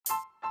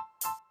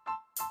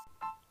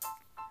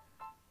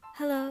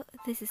Hello,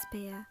 this is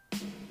Pia.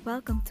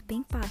 Welcome to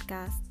Pink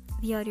Podcast,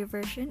 the audio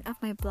version of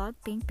my blog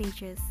Pink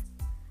Pages.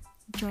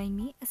 Join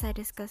me as I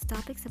discuss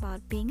topics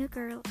about being a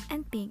girl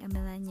and being a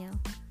millennial.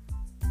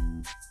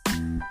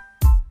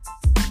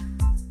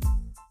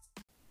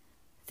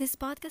 This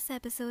podcast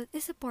episode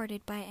is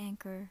supported by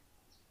Anchor.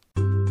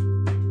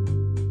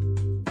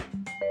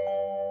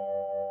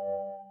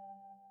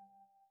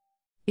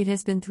 It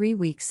has been 3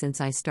 weeks since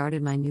I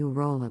started my new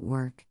role at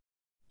work.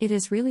 It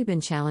has really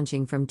been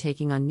challenging from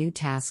taking on new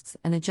tasks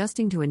and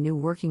adjusting to a new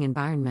working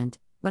environment,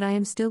 but I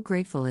am still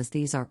grateful as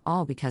these are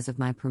all because of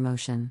my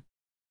promotion.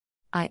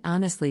 I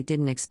honestly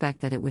didn't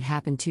expect that it would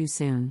happen too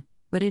soon,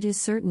 but it is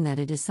certain that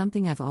it is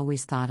something I've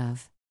always thought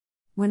of.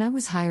 When I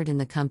was hired in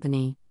the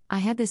company, I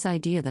had this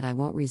idea that I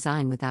won't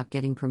resign without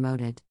getting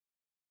promoted.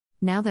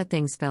 Now that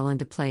things fell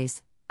into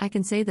place, I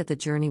can say that the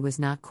journey was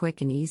not quick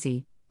and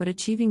easy, but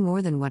achieving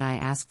more than what I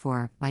asked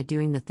for by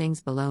doing the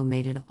things below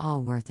made it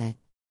all worth it.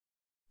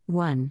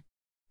 1.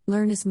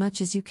 Learn as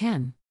much as you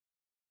can.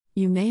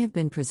 You may have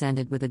been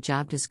presented with a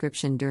job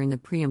description during the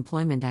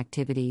pre-employment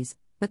activities,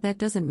 but that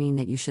doesn't mean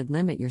that you should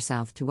limit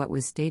yourself to what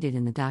was stated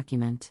in the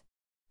document.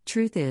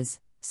 Truth is,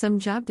 some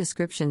job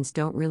descriptions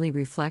don't really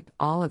reflect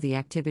all of the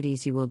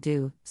activities you will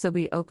do, so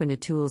be open to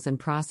tools and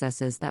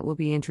processes that will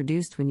be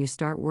introduced when you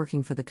start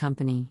working for the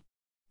company.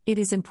 It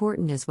is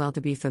important as well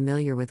to be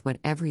familiar with what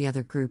every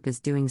other group is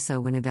doing,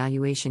 so when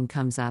evaluation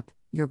comes up,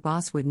 your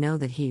boss would know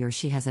that he or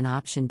she has an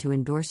option to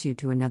endorse you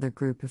to another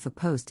group if a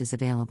post is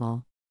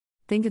available.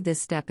 Think of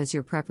this step as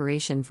your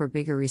preparation for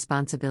bigger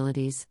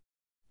responsibilities.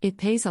 It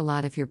pays a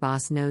lot if your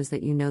boss knows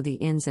that you know the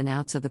ins and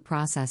outs of the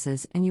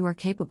processes and you are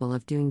capable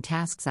of doing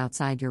tasks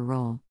outside your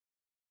role.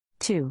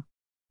 2.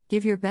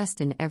 Give your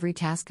best in every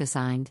task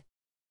assigned.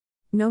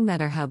 No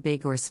matter how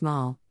big or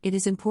small, it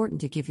is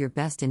important to give your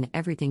best in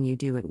everything you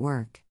do at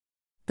work.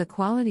 The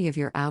quality of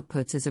your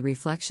outputs is a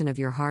reflection of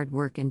your hard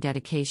work and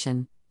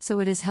dedication, so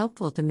it is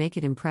helpful to make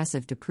it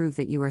impressive to prove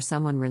that you are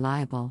someone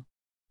reliable.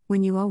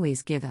 When you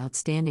always give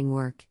outstanding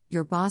work,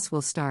 your boss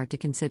will start to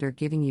consider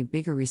giving you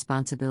bigger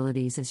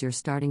responsibilities as your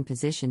starting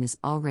position is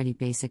already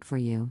basic for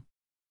you.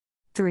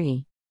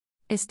 3.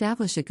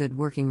 Establish a good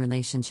working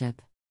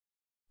relationship.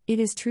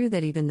 It is true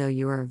that even though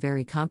you are a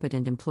very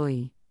competent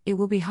employee, it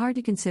will be hard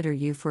to consider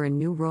you for a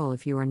new role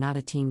if you are not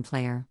a team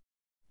player.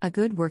 A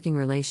good working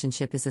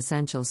relationship is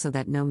essential so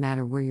that no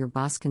matter where your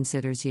boss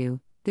considers you,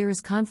 there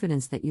is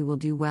confidence that you will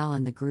do well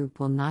and the group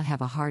will not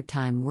have a hard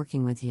time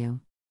working with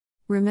you.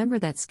 Remember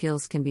that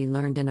skills can be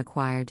learned and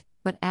acquired,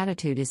 but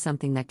attitude is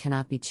something that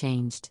cannot be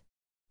changed.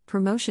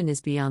 Promotion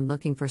is beyond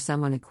looking for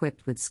someone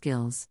equipped with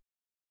skills.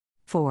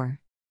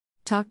 4.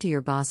 Talk to your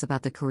boss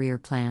about the career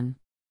plan.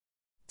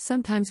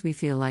 Sometimes we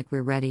feel like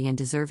we're ready and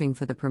deserving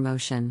for the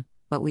promotion,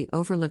 but we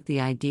overlook the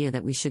idea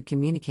that we should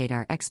communicate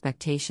our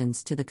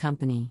expectations to the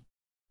company.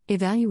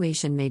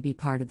 Evaluation may be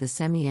part of the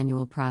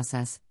semi-annual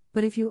process,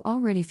 but if you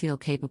already feel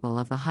capable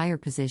of the higher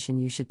position,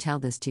 you should tell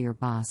this to your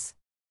boss.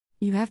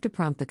 You have to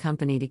prompt the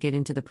company to get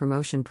into the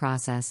promotion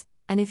process,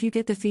 and if you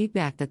get the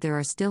feedback that there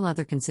are still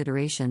other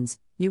considerations,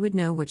 you would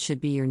know what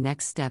should be your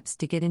next steps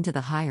to get into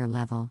the higher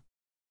level.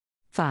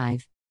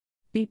 5.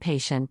 Be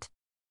patient.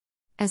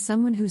 As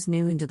someone who's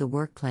new into the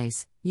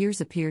workplace,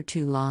 years appear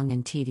too long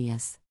and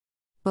tedious.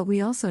 But we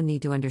also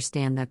need to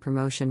understand that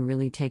promotion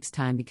really takes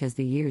time because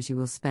the years you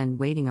will spend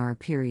waiting are a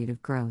period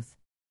of growth.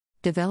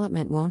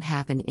 Development won't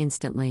happen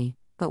instantly,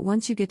 but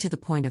once you get to the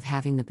point of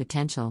having the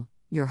potential,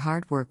 your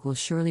hard work will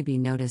surely be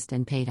noticed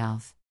and paid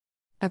off.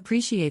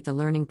 Appreciate the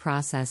learning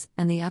process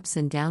and the ups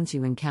and downs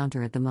you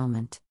encounter at the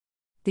moment.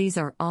 These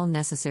are all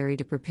necessary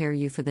to prepare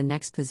you for the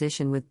next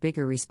position with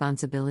bigger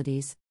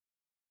responsibilities.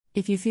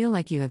 If you feel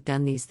like you have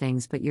done these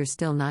things but you're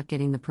still not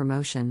getting the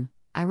promotion,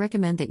 I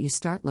recommend that you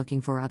start looking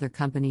for other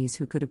companies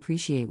who could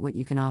appreciate what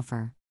you can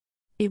offer.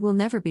 It will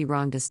never be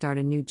wrong to start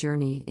a new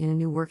journey in a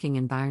new working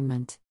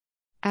environment.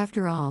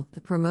 After all,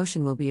 the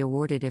promotion will be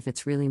awarded if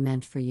it's really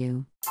meant for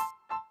you.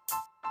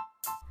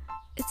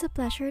 It's a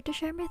pleasure to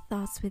share my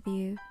thoughts with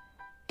you.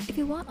 If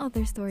you want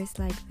other stories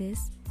like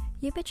this,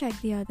 you may check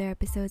the other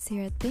episodes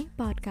here at Pink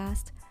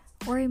Podcast,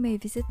 or you may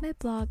visit my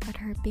blog at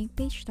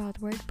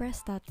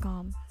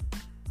herpinkpage.wordpress.com.